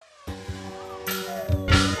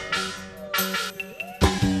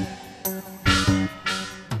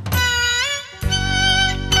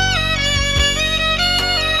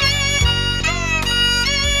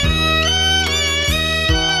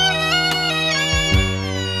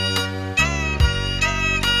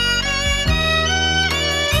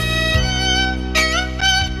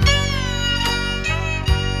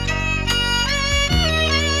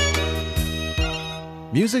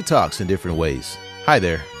music talks in different ways. Hi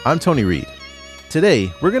there, I'm Tony Reed. Today,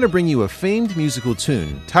 we're going to bring you a famed musical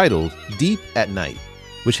tune titled Deep at Night,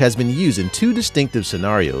 which has been used in two distinctive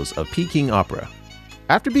scenarios of Peking Opera.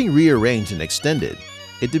 After being rearranged and extended,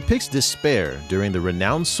 it depicts despair during the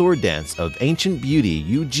renowned sword dance of ancient beauty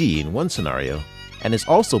Yu Ji in one scenario, and is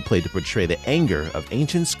also played to portray the anger of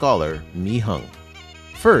ancient scholar Mi Heng.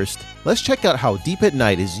 First, let's check out how Deep at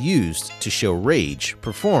Night is used to show rage,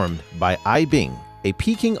 performed by Ai Bing, a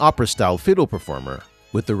Peking Opera-style fiddle performer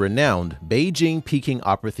with the renowned Beijing Peking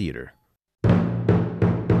Opera Theater.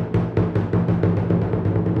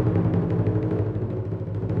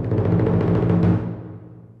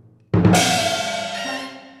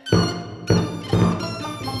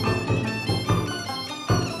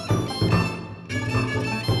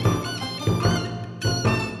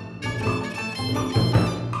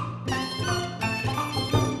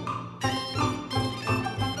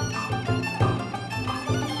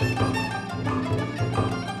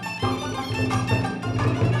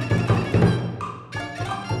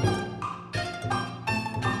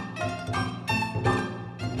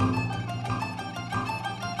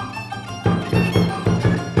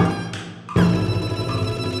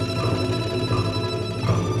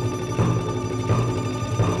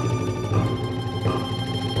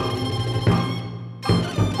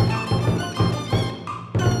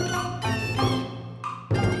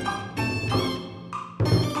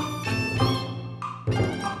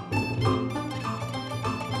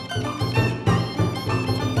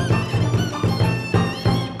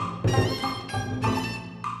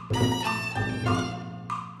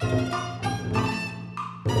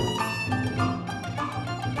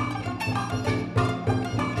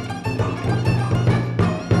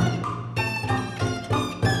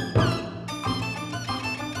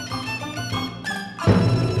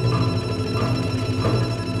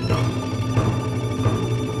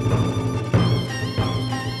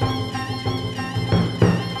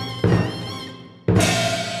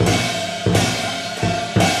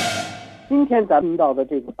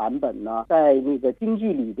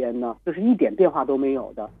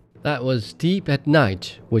 That was Deep at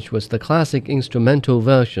Night, which was the classic instrumental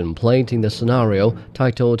version played in the scenario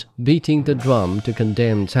titled Beating the Drum to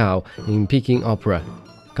Condemn Cao in Peking Opera.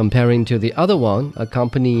 Comparing to the other one,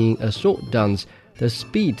 accompanying a sword dance, the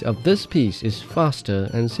speed of this piece is faster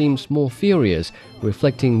and seems more furious,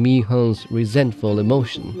 reflecting Mi Heng's resentful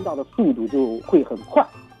emotion.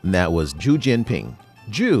 And that was Zhu Jianping.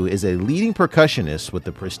 Zhu is a leading percussionist with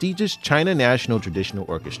the prestigious China National Traditional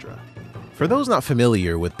Orchestra. For those not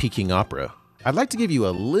familiar with Peking Opera, I'd like to give you a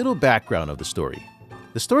little background of the story.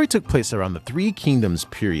 The story took place around the Three Kingdoms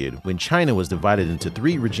period when China was divided into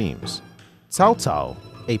three regimes. Cao Cao,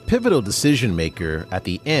 a pivotal decision maker at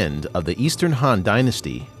the end of the Eastern Han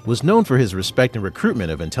Dynasty, was known for his respect and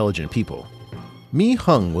recruitment of intelligent people. Mi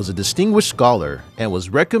Heng was a distinguished scholar and was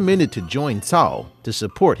recommended to join Cao to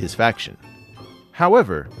support his faction.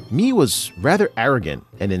 However, Mi was rather arrogant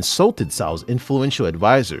and insulted Cao's influential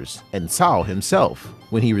advisors and Cao himself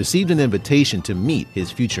when he received an invitation to meet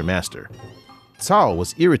his future master. Cao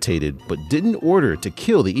was irritated but didn't order to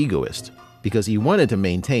kill the egoist because he wanted to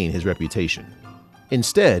maintain his reputation.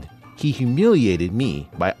 Instead, he humiliated Mi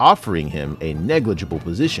by offering him a negligible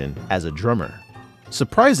position as a drummer.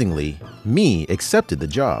 Surprisingly, Mi accepted the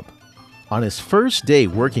job. On his first day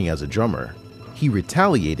working as a drummer, he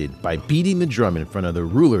retaliated by beating the drum in front of the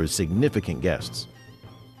ruler's significant guests.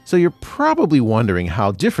 So you're probably wondering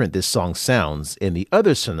how different this song sounds in the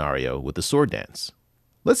other scenario with the sword dance.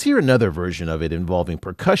 Let's hear another version of it involving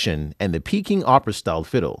percussion and the Peking Opera-style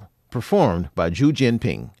fiddle, performed by Zhu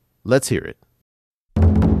Jianping. Let's hear it.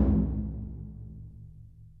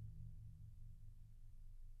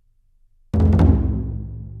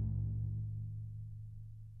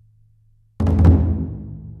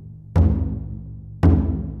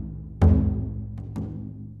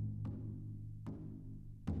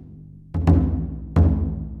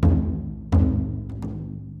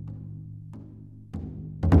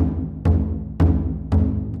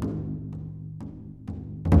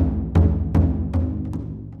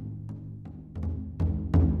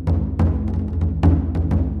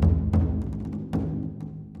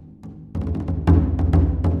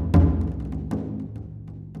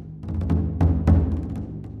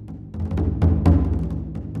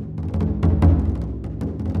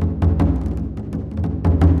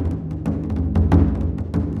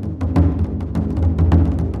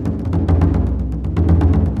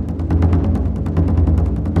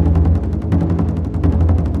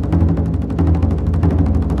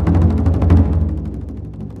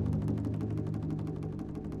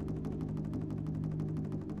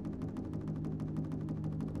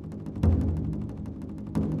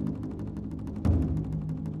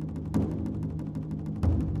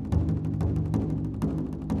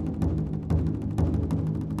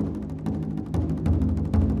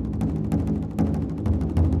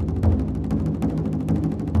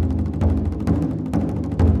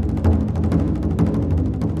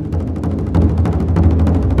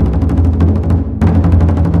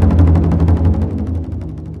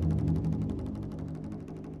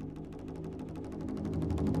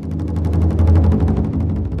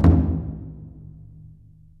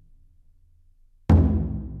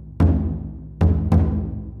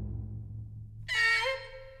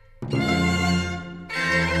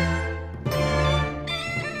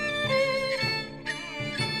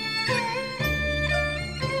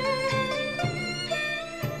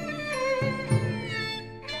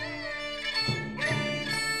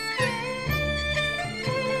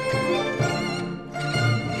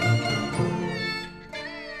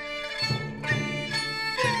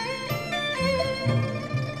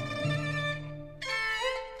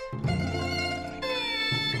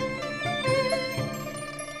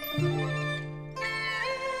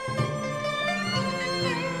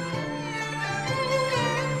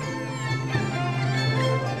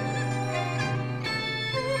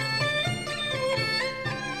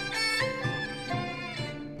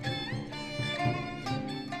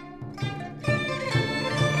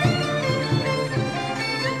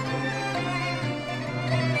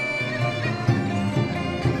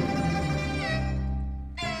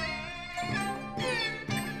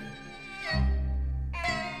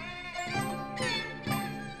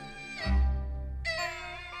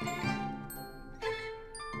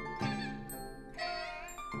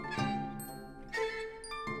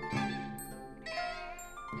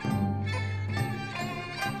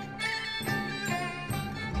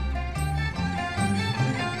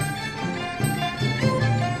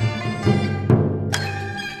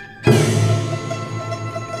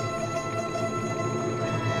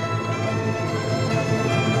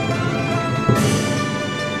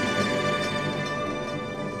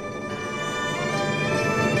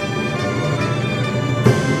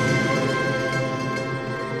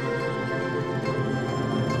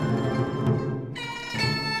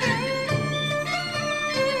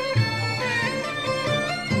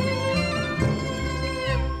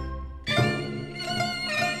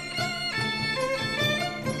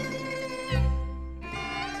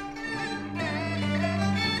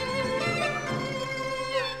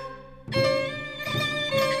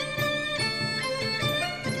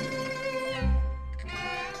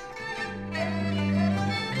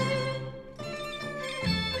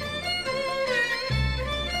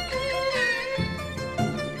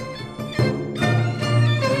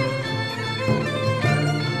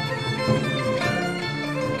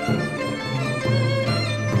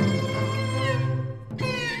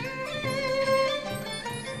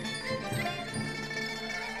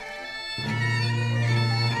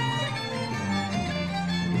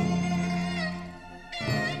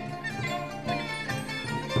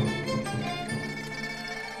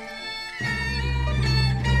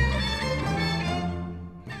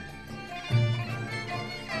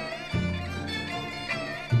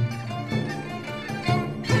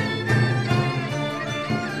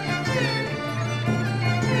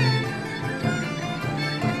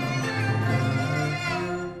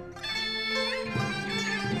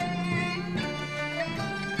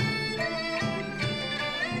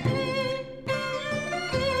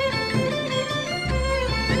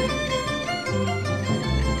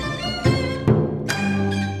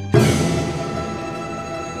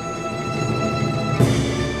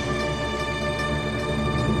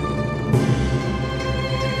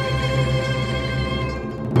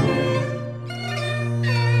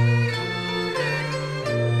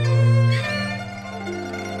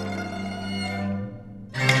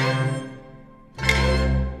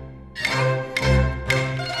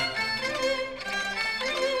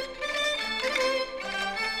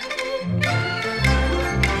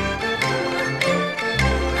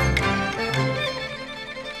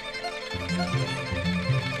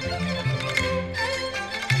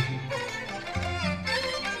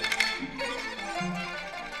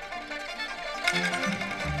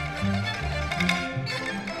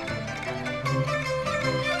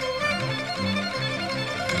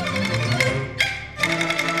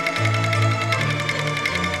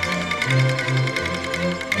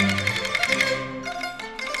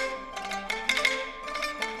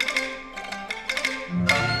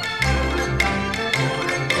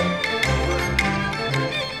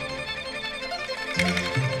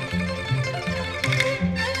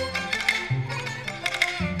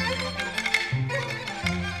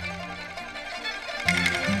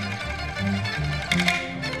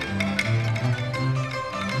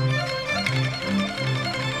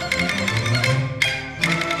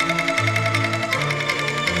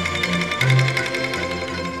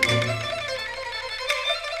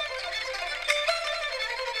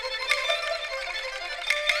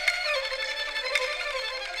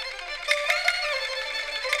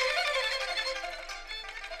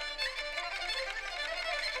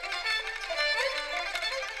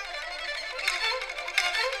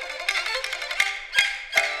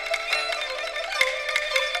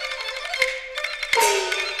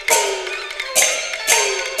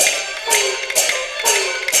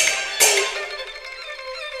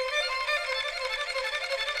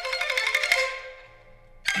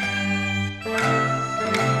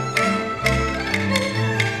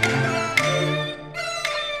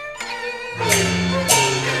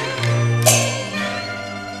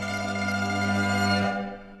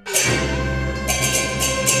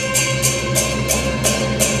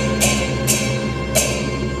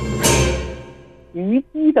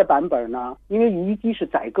 机的版本呢，因为虞姬是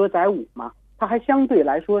载歌载舞嘛，它还相对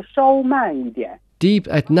来说稍慢一点。Deep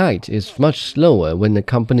at Night is much slower when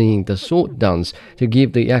accompanying the sword dance to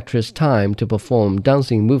give the actress time to perform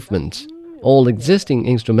dancing movements. All existing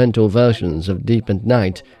instrumental versions of Deep at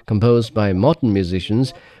Night, composed by modern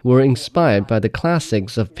musicians, were inspired by the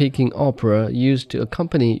classics of Peking Opera used to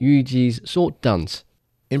accompany Yu Ji's sword dance.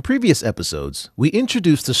 In previous episodes, we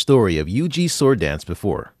introduced the story of Yu Ji's sword dance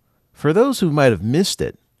before. For those who might have missed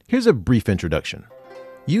it, here's a brief introduction.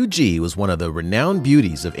 Yu Ji was one of the renowned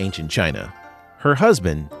beauties of ancient China. Her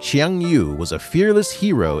husband, Qiang Yu, was a fearless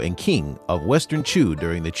hero and king of Western Chu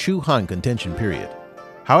during the Chu-Han contention period.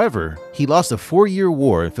 However, he lost a 4-year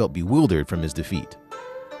war and felt bewildered from his defeat.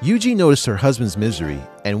 Yu Ji noticed her husband's misery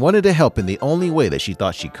and wanted to help in the only way that she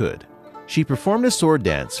thought she could. She performed a sword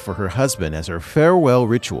dance for her husband as her farewell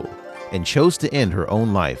ritual and chose to end her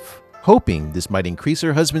own life, hoping this might increase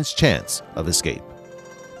her husband's chance of escape.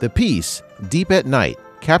 The piece, Deep at Night,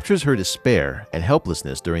 captures her despair and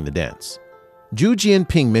helplessness during the dance. Zhu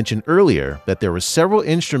Jianping mentioned earlier that there were several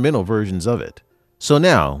instrumental versions of it. So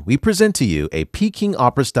now, we present to you a Peking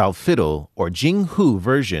Opera-style fiddle or Jinghu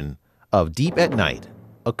version of Deep at Night,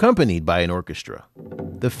 accompanied by an orchestra.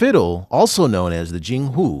 The fiddle, also known as the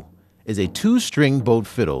Jinghu, is a 2-string bowed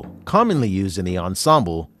fiddle commonly used in the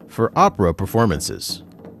ensemble for opera performances.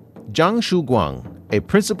 Zhang Shuguang, a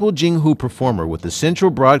principal Jinghu performer with the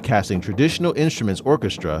Central Broadcasting Traditional Instruments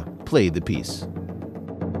Orchestra, played the piece.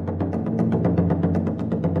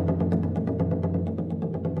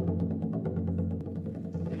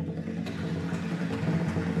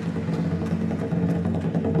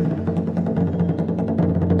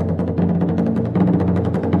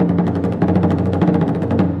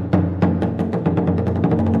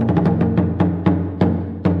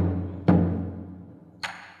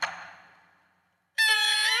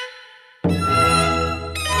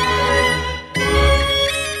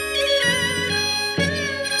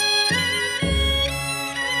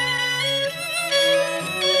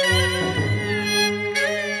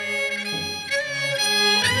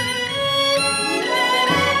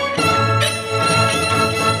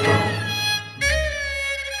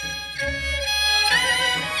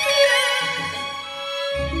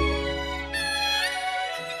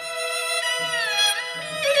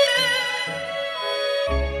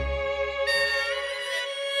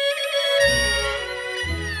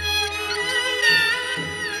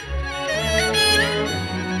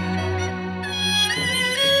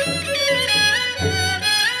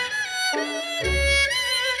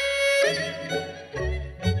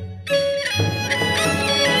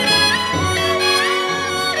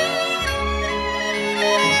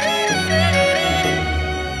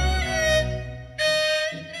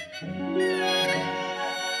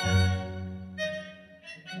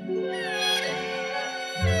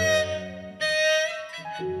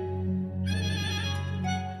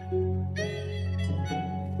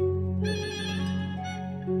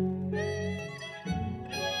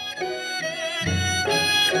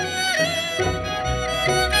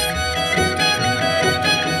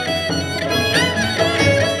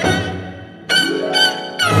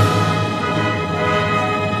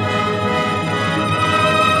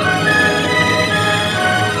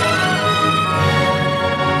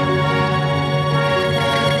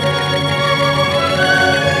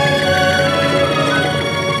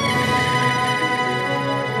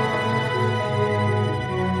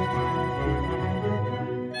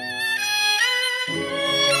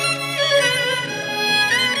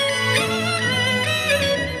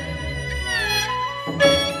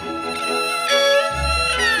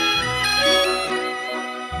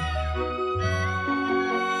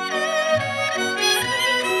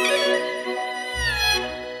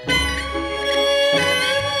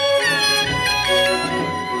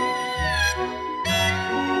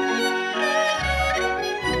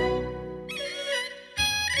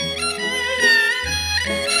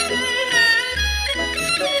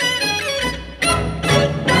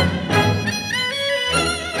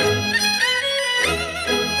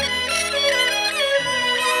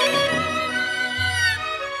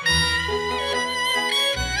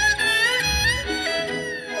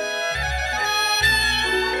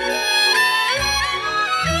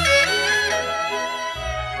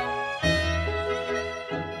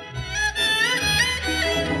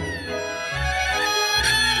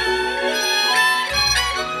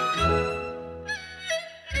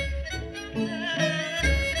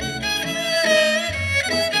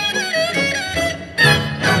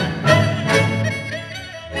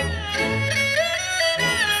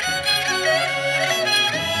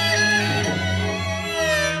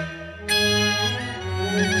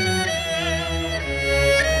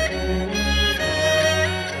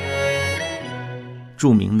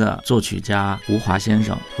 著名的作曲家吴华先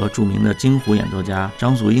生和著名的京胡演奏家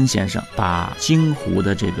张素英先生，把京胡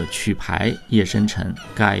的这个曲牌《夜深沉》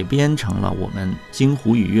改编成了我们京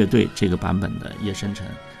胡语乐队这个版本的《夜深沉》。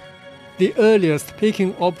The earliest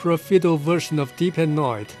Peking Opera fiddle version of Deep at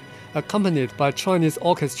Night, accompanied by Chinese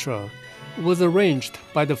orchestra, was arranged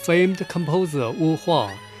by the famed composer Wu Hua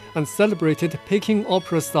and celebrated Peking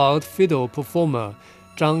Opera-styled fiddle performer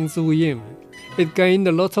Zhang Zuying. It gained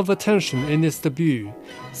a lot of attention in its debut,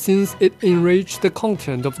 since it enriched the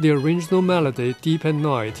content of the original melody Deep at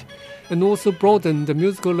Night, and also broadened the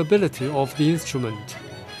musical ability of the instrument.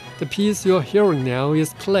 The piece you're hearing now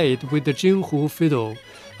is played with the Jinghu fiddle,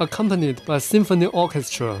 accompanied by symphony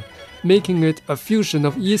orchestra, making it a fusion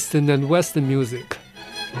of Eastern and Western music.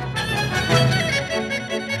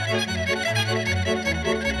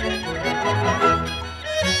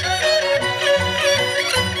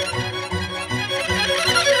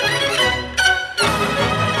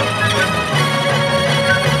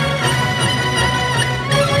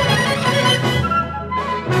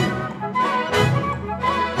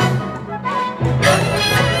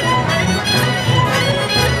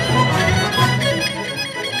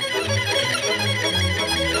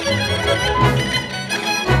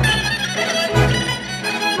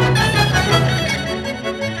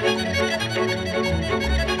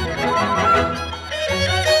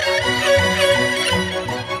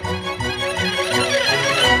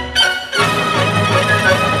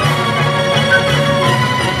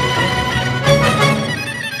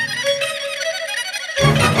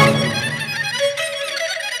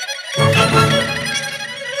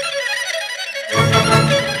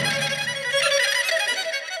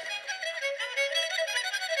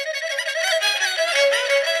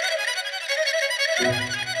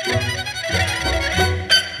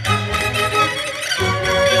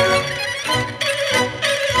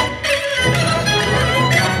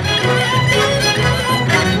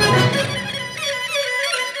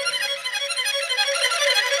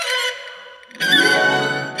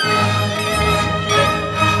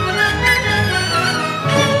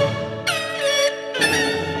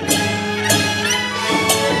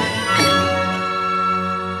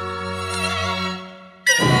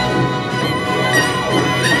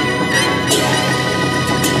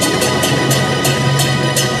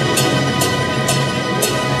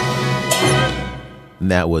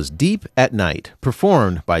 That was Deep at Night,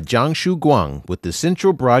 performed by Zhang Guang with the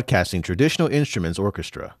Central Broadcasting Traditional Instruments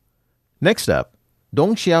Orchestra. Next up,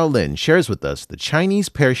 Dong Xiaolin shares with us the Chinese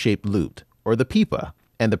pear-shaped lute, or the pipa,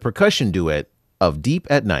 and the percussion duet of Deep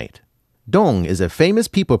at Night. Dong is a famous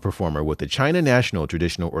pipa performer with the China National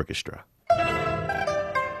Traditional Orchestra.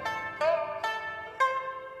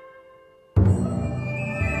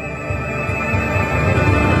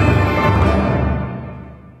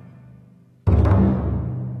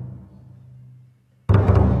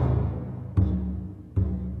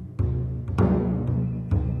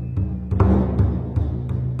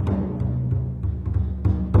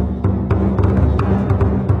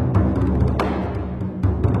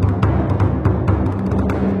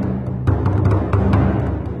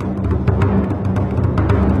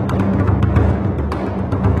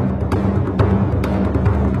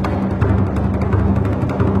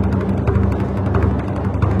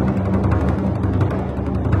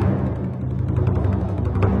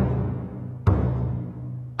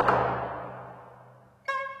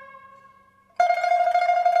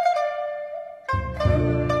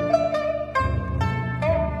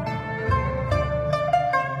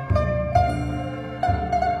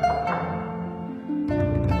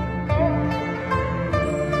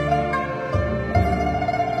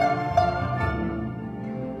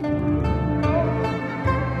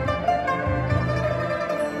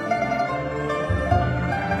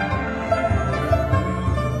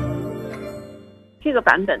 The 这个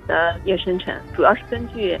版本的夜深沉主要是根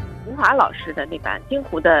据吴华老师的那版京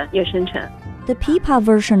胡的夜深沉。The pipa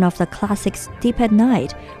version of the classics Deep at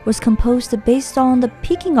Night was composed based on the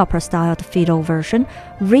Peking Opera-styled fiddle version,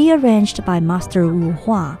 rearranged by Master Wu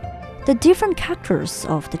Hua. The different characters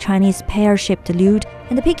of the Chinese pear-shaped lute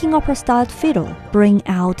and the Peking Opera-styled fiddle bring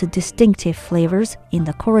out distinctive flavors in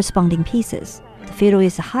the corresponding pieces. The fiddle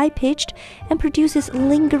is high-pitched and produces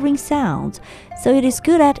lingering sounds, so it is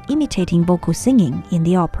good at imitating vocal singing in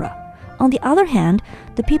the opera. On the other hand,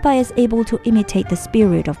 the pipa is able to imitate the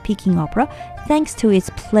spirit of Peking opera thanks to its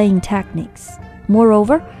playing techniques.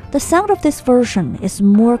 Moreover, the sound of this version is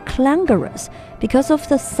more clangorous because of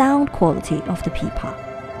the sound quality of the pipa.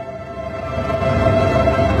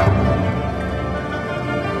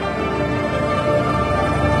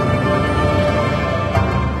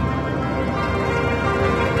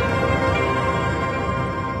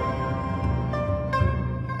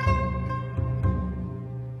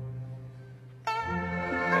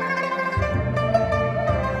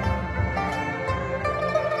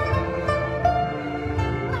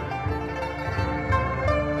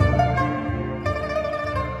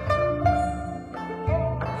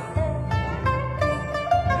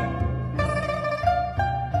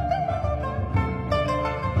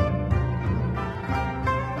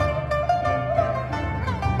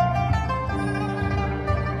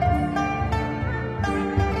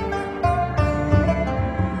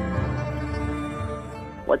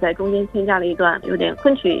 我在中间添加了一段有点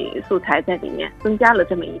昆曲素材在里面，增加了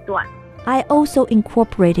这么一段。I also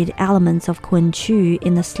incorporated elements of Kunqu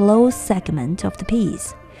in the slow segment of the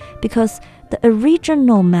piece, because the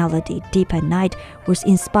original melody, Deep at Night, was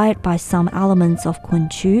inspired by some elements of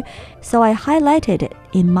Kunqu, so I highlighted it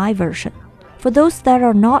in my version. For those that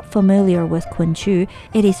are not familiar with Kunqu,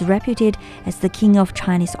 it is reputed as the king of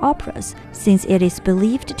Chinese operas, since it is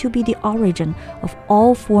believed to be the origin of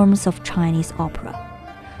all forms of Chinese opera.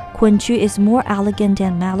 Kunqu is more elegant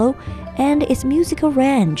and mellow, and its musical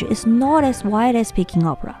range is not as wide as Peking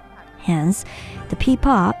Opera. Hence, the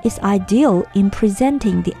pipa is ideal in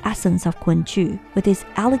presenting the essence of Kunqu with its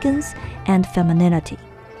elegance and femininity.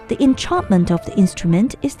 The enchantment of the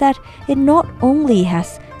instrument is that it not only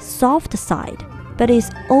has soft side, but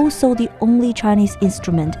is also the only Chinese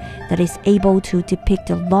instrument that is able to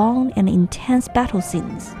depict long and intense battle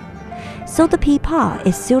scenes. So the pipa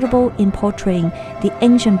is suitable in portraying the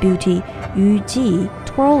ancient beauty Yu Ji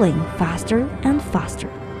twirling faster and faster.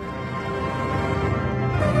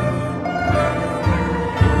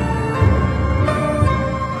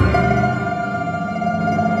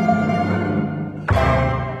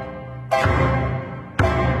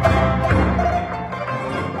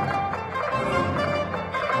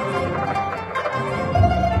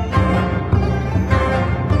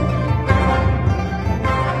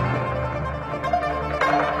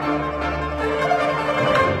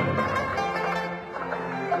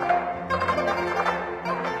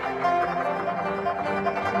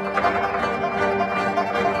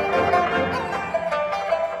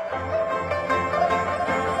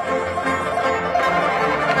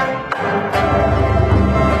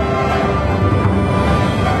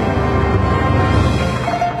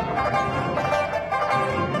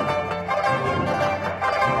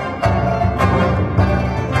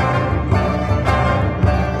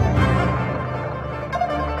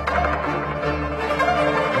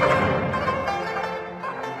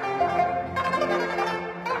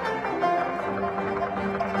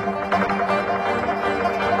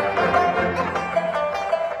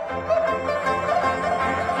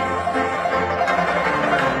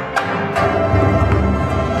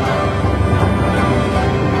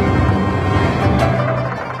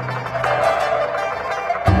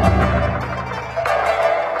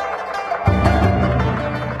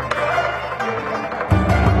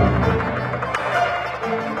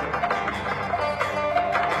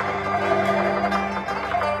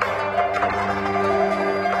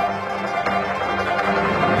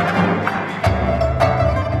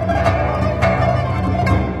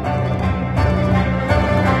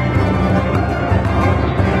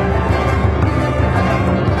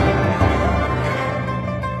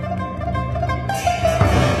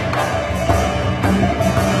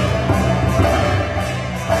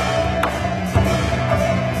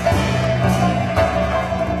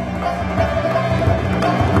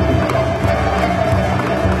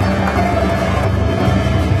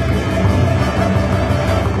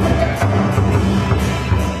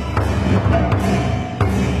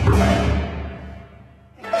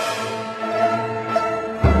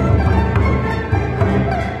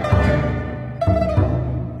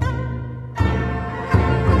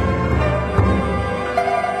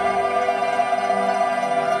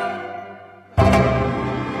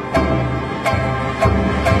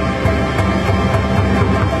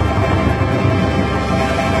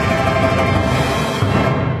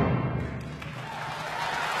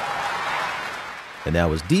 And that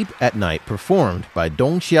was Deep at Night, performed by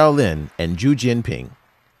Dong Xiaolin and Zhu Jinping.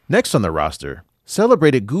 Next on the roster,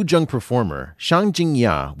 celebrated Guzheng performer Shang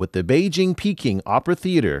Jingya with the Beijing Peking Opera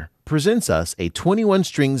Theater presents us a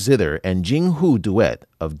 21-string zither and jinghu duet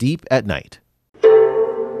of Deep at Night.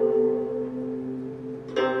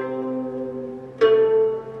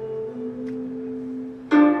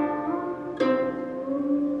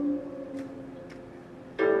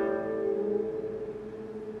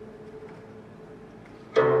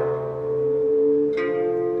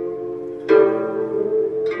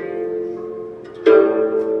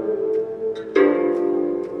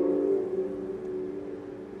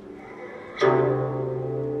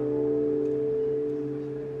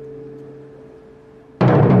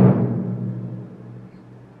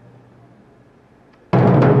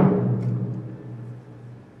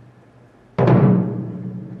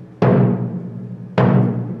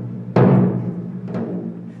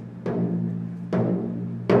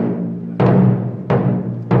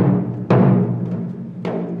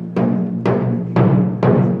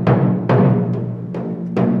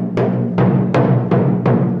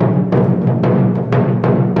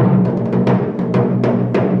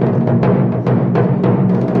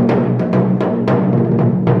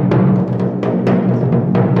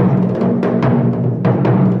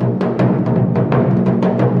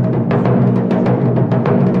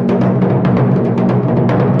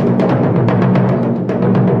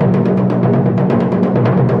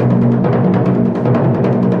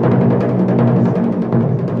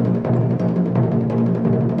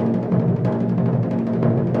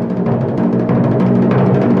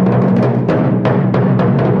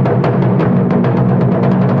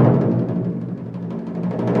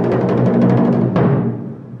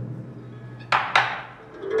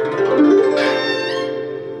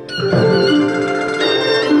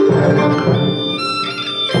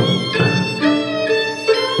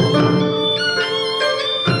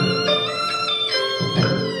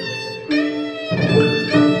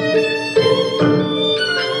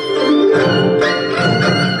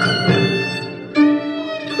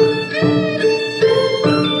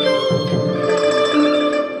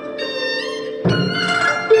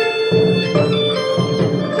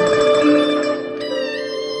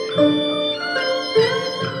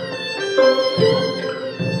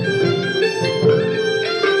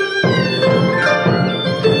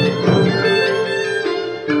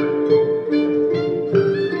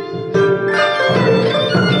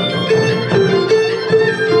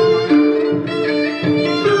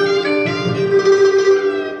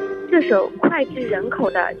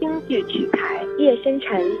 的京剧曲牌，夜深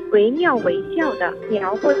沉，惟妙惟肖地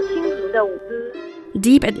描绘轻盈的舞姿。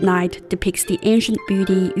Deep at Night depicts the ancient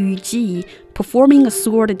beauty Yu Ji performing a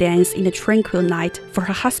sword dance in the tranquil night for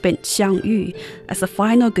her husband Xiang Yu as a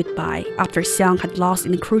final goodbye after Xiang had lost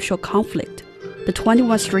in a crucial conflict. The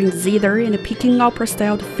 21-string zither and the Peking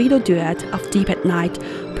Opera-styled fiddle duet of Deep at Night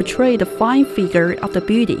portray the fine figure of the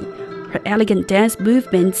beauty, her elegant dance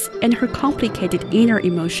movements, and her complicated inner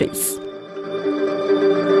emotions.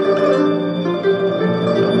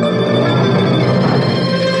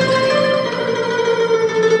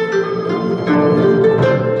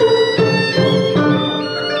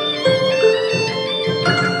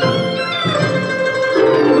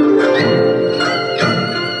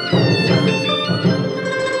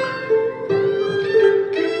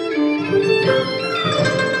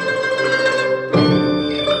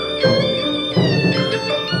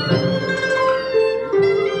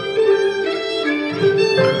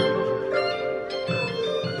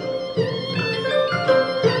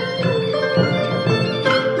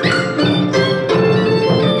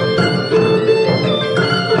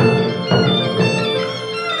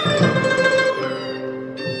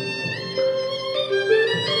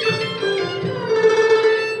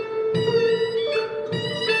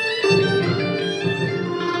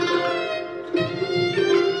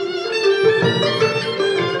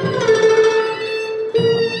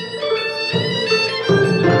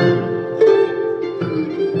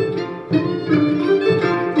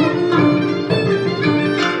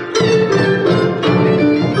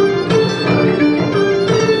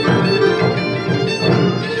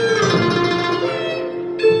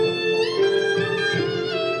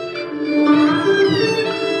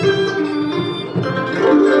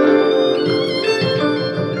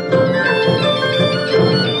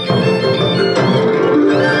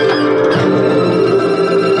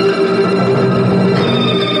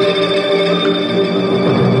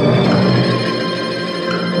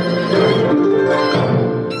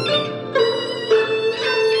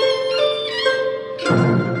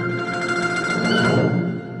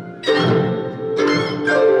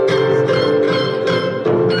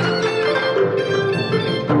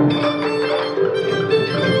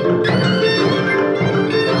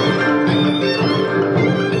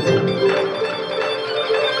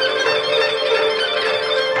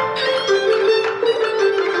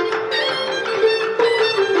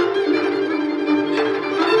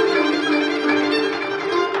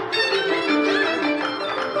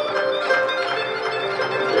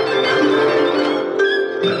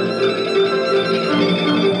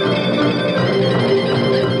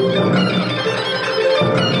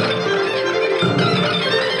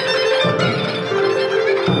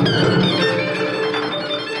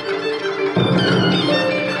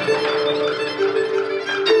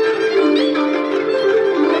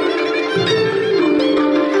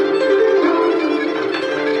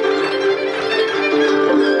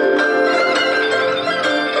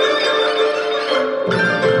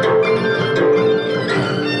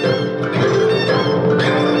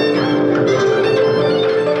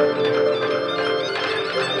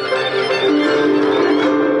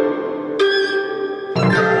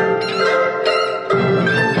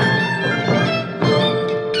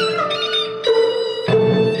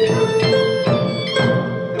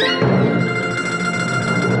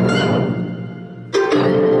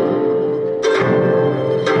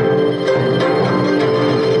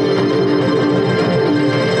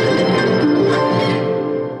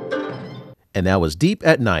 And that was Deep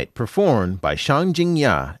at Night, performed by Shang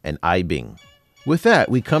Jingya and Ai Bing. With that,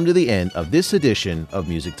 we come to the end of this edition of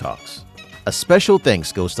Music Talks. A special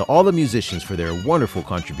thanks goes to all the musicians for their wonderful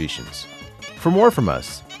contributions. For more from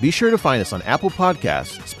us, be sure to find us on Apple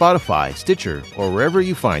Podcasts, Spotify, Stitcher, or wherever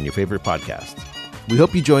you find your favorite podcasts. We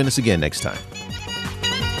hope you join us again next time.